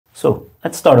So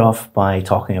let's start off by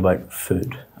talking about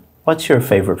food. What's your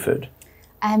favorite food?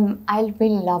 I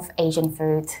really love Asian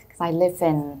food because I live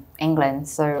in England,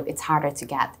 so it's harder to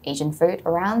get Asian food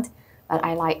around. But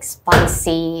I like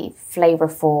spicy,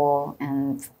 flavorful,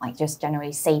 and like just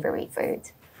generally savory food.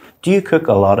 Do you cook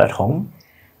a lot at home?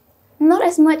 Not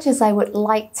as much as I would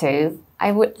like to.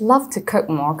 I would love to cook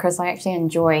more because I actually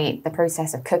enjoy the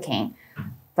process of cooking,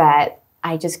 but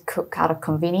I just cook out of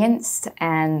convenience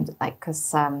and like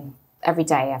because every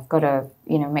day I've got to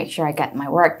make sure I get my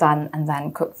work done and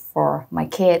then cook for my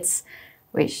kids,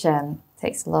 which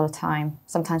takes a lot of time.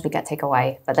 Sometimes we get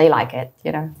takeaway, but they like it.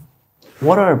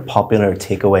 What are popular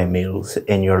takeaway meals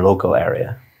in your local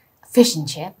area? Fish and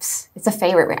chips. It's a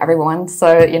favorite with everyone,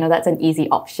 so that's an easy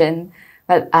option.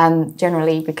 But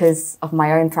generally, because of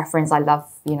my own preference, I love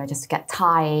just to get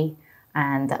Thai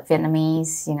and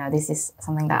Vietnamese. This is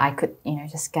something that I could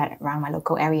just get around my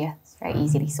local area. It's very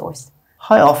easily sourced.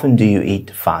 How often do you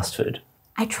eat fast food?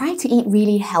 I try to eat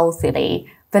really healthily,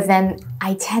 but then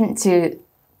I tend to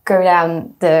go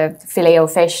down the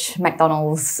Filet-O-Fish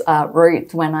McDonald's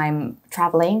route when I'm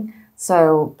traveling.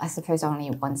 So I suppose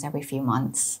only once every few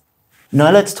months.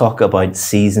 Now let's talk about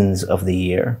seasons of the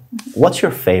year. What's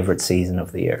your favorite season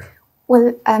of the year?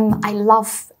 Well, I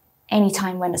love any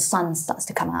time when the sun starts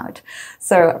to come out.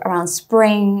 So around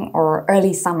spring or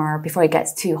early summer before it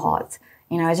gets too hot.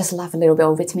 I just love a little bit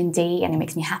of vitamin D and it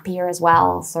makes me happier as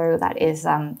well. So that is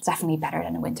definitely better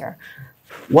than the winter.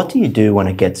 What do you do when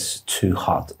it gets too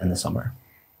hot in the summer?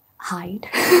 Hide.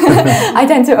 I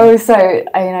tend to also,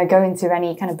 go into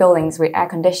any kind of buildings with air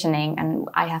conditioning and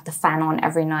I have the fan on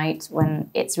every night when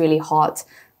it's really hot.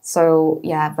 So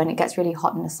yeah, when it gets really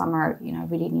hot in the summer, I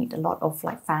really need a lot of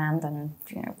like fan and,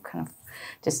 kind of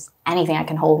just anything I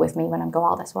can hold with me when I go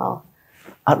out as well.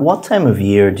 At what time of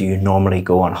year do you normally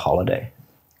go on holiday?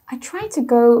 I try to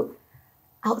go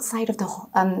outside of the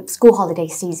school holiday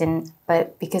season,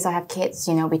 but because I have kids,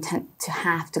 we tend to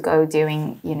have to go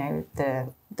during, when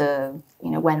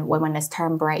there's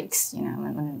term breaks,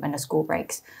 when the school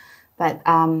breaks. But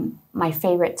my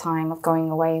favorite time of going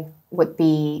away would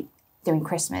be during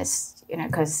Christmas,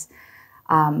 because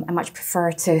I much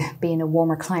prefer to be in a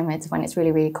warmer climate when it's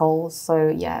really, really cold. So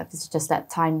yeah, it's just that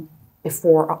time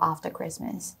before or after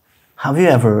Christmas. Have you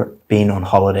ever been on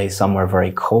holiday somewhere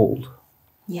very cold?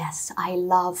 Yes, I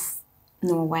love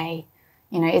Norway.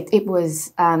 It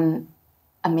was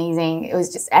amazing. It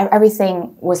was just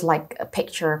everything was like a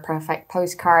picture perfect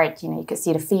postcard. You could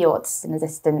see the fjords in the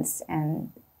distance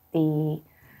and the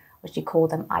what do you call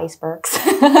them, icebergs.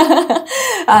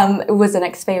 It was an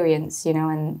experience,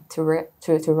 and to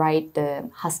ride the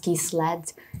husky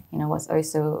sled, was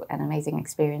also an amazing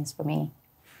experience for me.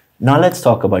 Now let's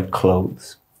talk about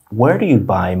clothes. Where do you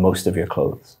buy most of your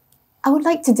clothes? I would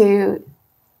like to do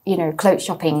clothes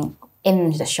shopping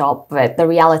in the shop, but the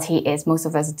reality is most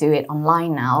of us do it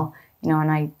online now.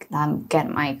 And I get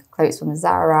my clothes from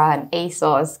Zara and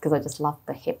ASOS because I just love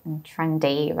the hip and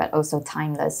trendy, but also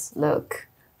timeless look.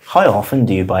 How often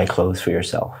do you buy clothes for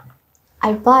yourself?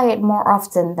 I buy it more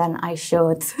often than I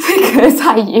should because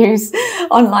I use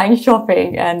online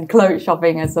shopping and clothes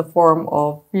shopping as a form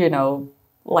of,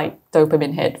 like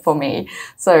dopamine hit for me.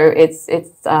 So it's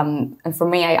and for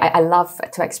me, I love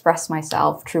to express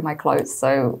myself through my clothes.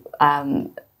 So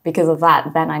because of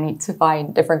that, then I need to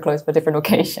find different clothes for different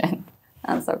occasions.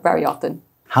 And so very often.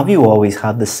 Have you always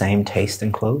had the same taste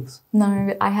in clothes?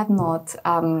 No, I have not.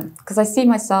 Because I see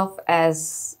myself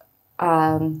as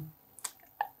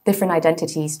different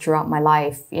identities throughout my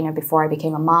life, before I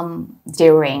became a mom,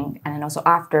 during, and then also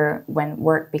after when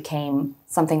work became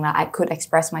something that I could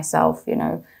express myself,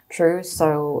 through.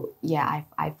 So yeah,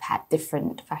 I've had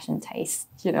different fashion tastes,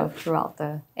 throughout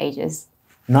the ages.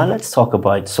 Now let's talk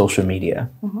about social media.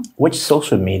 Which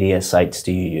social media sites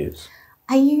do you use?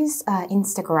 I use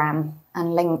Instagram and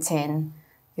LinkedIn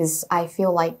because I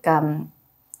feel like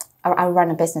I run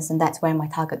a business and that's where my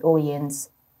target audience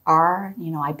are.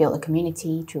 I built a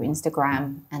community through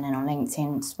Instagram, and then on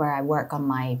LinkedIn it's where I work on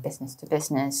my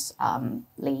business-to-business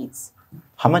leads.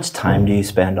 How much time do you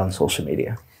spend on social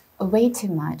media? Way too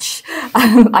much.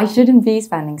 I shouldn't be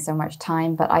spending so much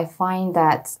time, but I find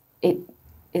that it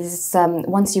is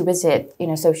once you visit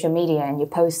social media and you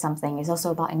post something, it's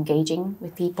also about engaging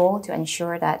with people to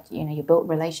ensure that you build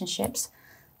relationships.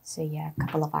 So yeah, a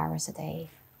couple of hours a day.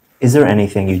 Is there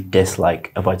anything you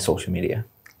dislike about social media?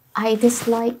 I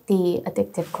dislike the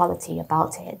addictive quality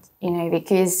about it,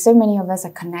 because so many of us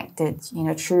are connected,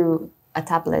 through a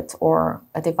tablet or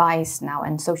a device now,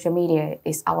 and social media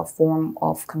is our form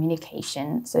of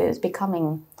communication. So it's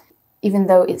becoming even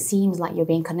though it seems like you're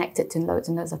being connected to loads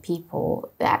and loads of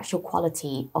people, the actual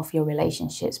quality of your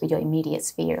relationships with your immediate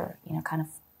sphere, kind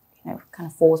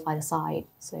of falls by the side.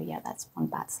 So yeah, that's one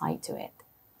bad side to it.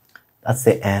 That's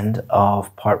the end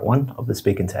of part 1 of the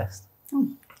speaking test.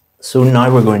 So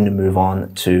now we're going to move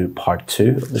on to part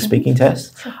 2 of the speaking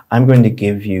test. Sure. I'm going to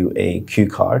give you a cue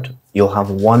card. You'll have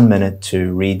 1 minute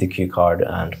to read the cue card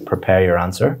and prepare your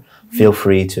answer. Feel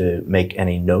free to make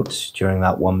any notes during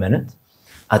that 1 minute.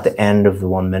 At the end of the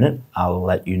 1 minute, I'll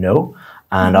let you know,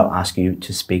 and I'll ask you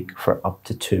to speak for up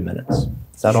to 2 minutes.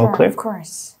 Is that all clear? Of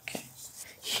course. Okay.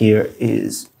 Here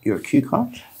is your cue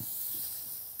card.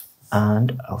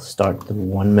 And I'll start the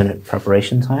 1 minute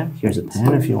preparation time. Here's a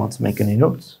pen if you want to make any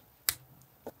notes.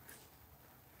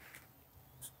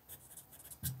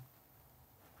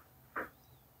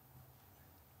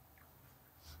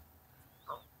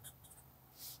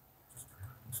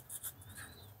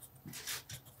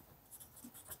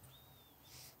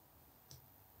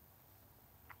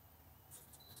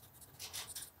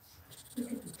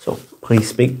 So please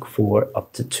speak for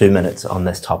up to 2 minutes on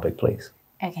this topic, please.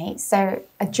 Okay, so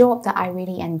a job that I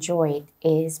really enjoyed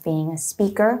is being a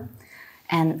speaker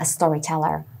and a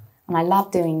storyteller. And I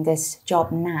love doing this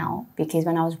job now because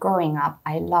when I was growing up,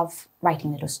 I love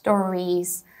writing little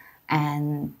stories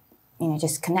and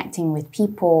just connecting with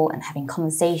people and having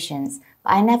conversations.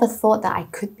 But I never thought that I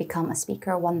could become a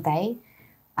speaker one day.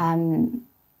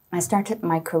 I started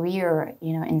my career,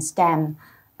 in STEM,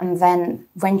 and then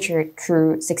ventured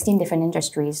through 16 different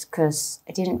industries because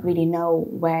I didn't really know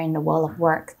where in the world of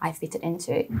work I fitted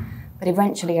into. But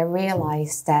eventually I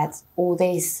realized that all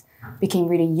this became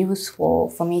really useful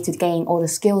for me to gain all the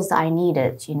skills that I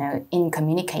needed, in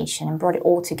communication, and brought it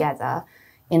all together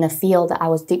in a field that I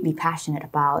was deeply passionate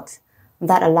about.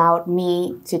 That allowed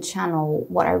me to channel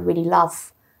what I really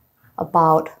love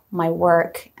about my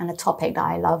work and a topic that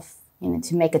I love,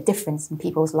 to make a difference in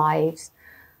people's lives.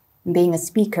 Being a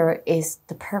speaker is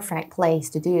the perfect place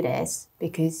to do this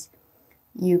because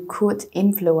you could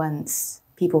influence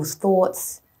people's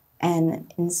thoughts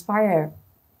and inspire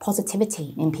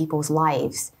positivity in people's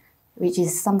lives, which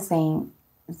is something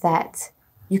that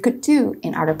you could do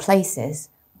in other places,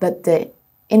 but the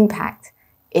impact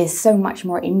is so much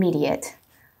more immediate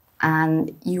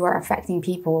and you are affecting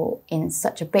people in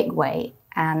such a big way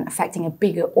and affecting a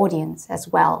bigger audience as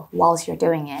well whilst you're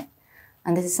doing it.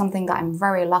 And this is something that I'm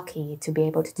very lucky to be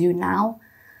able to do now.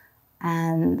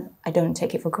 And I don't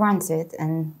take it for granted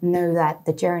and know that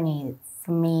the journey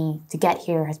for me to get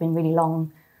here has been really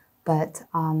long. But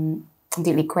I'm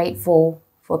deeply grateful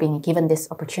for being given this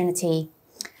opportunity.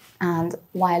 And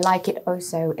why I like it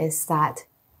also is that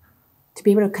to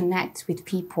be able to connect with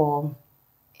people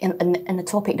in a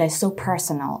topic that is so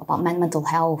personal about mental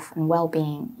health and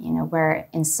well-being, where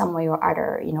in some way or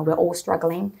other, we're all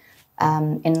struggling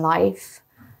in life.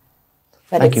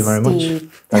 But Thank you very much.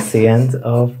 That's the end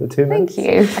of the 2 minutes. Thank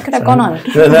you. I could have gone on.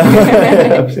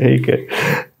 No, you could.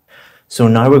 So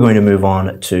now we're going to move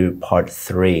on to part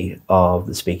 3 of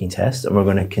the speaking test, and we're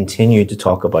going to continue to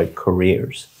talk about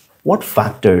careers. What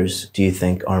factors do you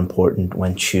think are important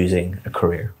when choosing a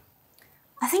career?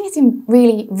 I think it's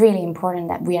really, really important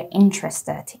that we are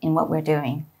interested in what we're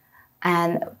doing.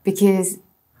 And because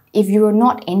if you're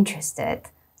not interested,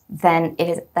 then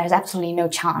there's absolutely no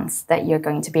chance that you're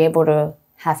going to be able to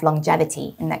have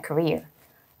longevity in that career.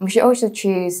 And we should also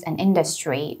choose an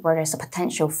industry where there's a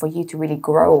potential for you to really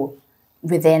grow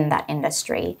within that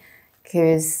industry.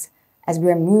 Because as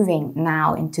we're moving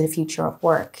now into the future of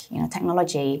work,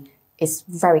 technology is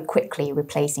very quickly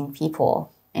replacing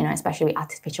people, especially with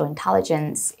artificial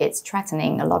intelligence. It's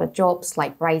threatening a lot of jobs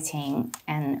like writing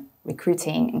and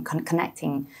recruiting and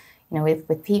connecting,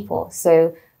 with people.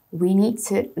 So we need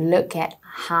to look at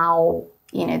how,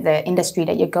 the industry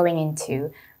that you're going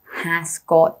into has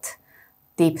got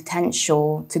the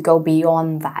potential to go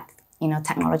beyond that,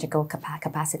 technological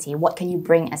capacity. What can you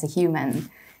bring as a human,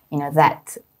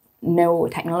 that no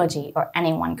technology or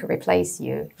anyone could replace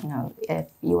you, if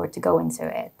you were to go into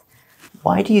it.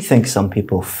 Why do you think some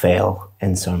people fail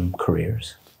in some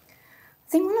careers?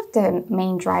 I think one of the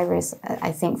main drivers,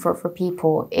 I think, for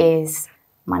people is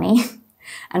money.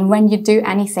 And when you do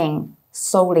anything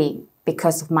solely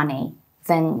because of money,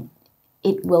 then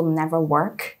it will never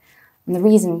work. And the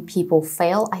reason people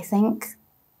fail, I think,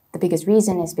 the biggest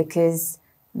reason is because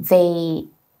they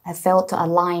have failed to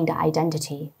align their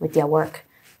identity with their work.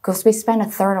 Because we spend a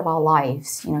third of our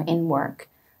lives, in work.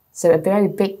 So a very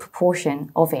big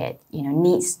proportion of it,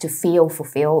 needs to feel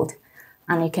fulfilled.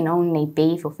 And it can only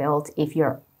be fulfilled if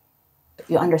you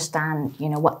understand,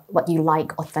 what you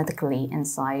like authentically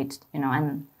inside,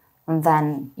 and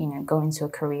then, go into a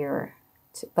career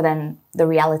But then the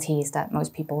reality is that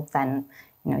most people then,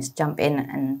 just jump in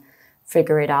and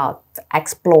figure it out,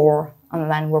 explore, and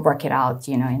then we'll work it out,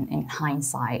 in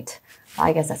hindsight.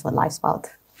 I guess that's what life's about.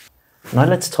 Now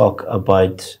let's talk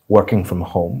about working from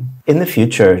home. In the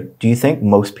future, do you think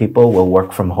most people will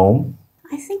work from home?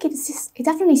 I think it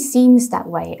definitely seems that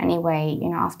way anyway.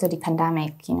 After the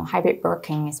pandemic, hybrid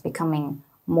working is becoming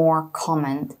more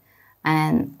common,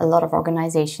 and a lot of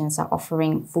organizations are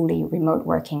offering fully remote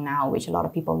working now, which a lot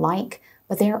of people like.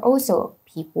 But there are also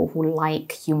people who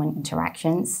like human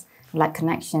interactions, who like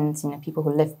connections, people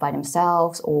who live by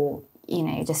themselves or,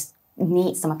 just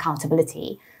need some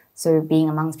accountability. So being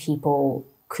amongst people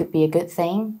could be a good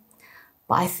thing.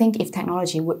 But I think if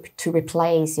technology were to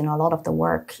replace, a lot of the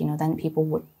work, then people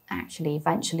would actually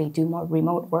eventually do more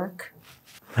remote work.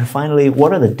 And finally,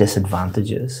 what are the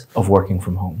disadvantages of working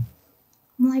from home?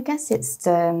 Well, I guess it's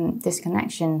the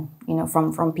disconnection,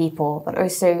 from people, but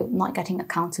also not getting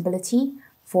accountability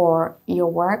for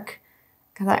your work.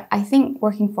 Because I think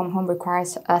working from home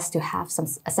requires us to have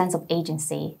a sense of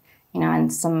agency,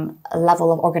 and some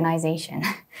level of organization,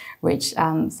 which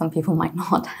some people might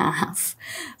not have.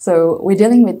 So we're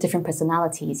dealing with different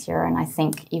personalities here, and I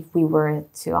think if we were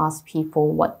to ask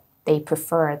people what they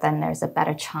prefer, then there's a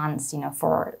better chance,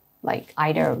 for like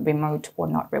either remote or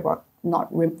not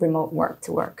remote work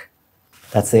to work.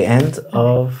 That's the end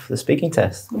of the speaking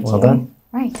test. Well done.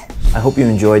 Right. I hope you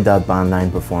enjoyed that Band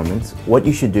 9 performance. What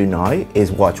you should do now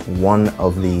is watch one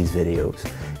of these videos.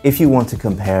 If you want to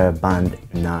compare Band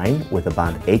 9 with a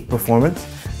Band 8 performance,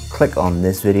 click on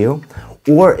this video.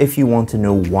 Or if you want to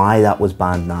know why that was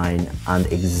Band 9 and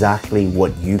exactly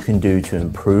what you can do to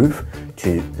improve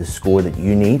to the score that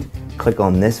you need, click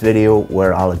on this video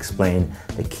where I'll explain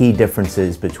the key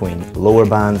differences between lower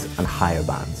bands and higher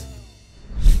bands.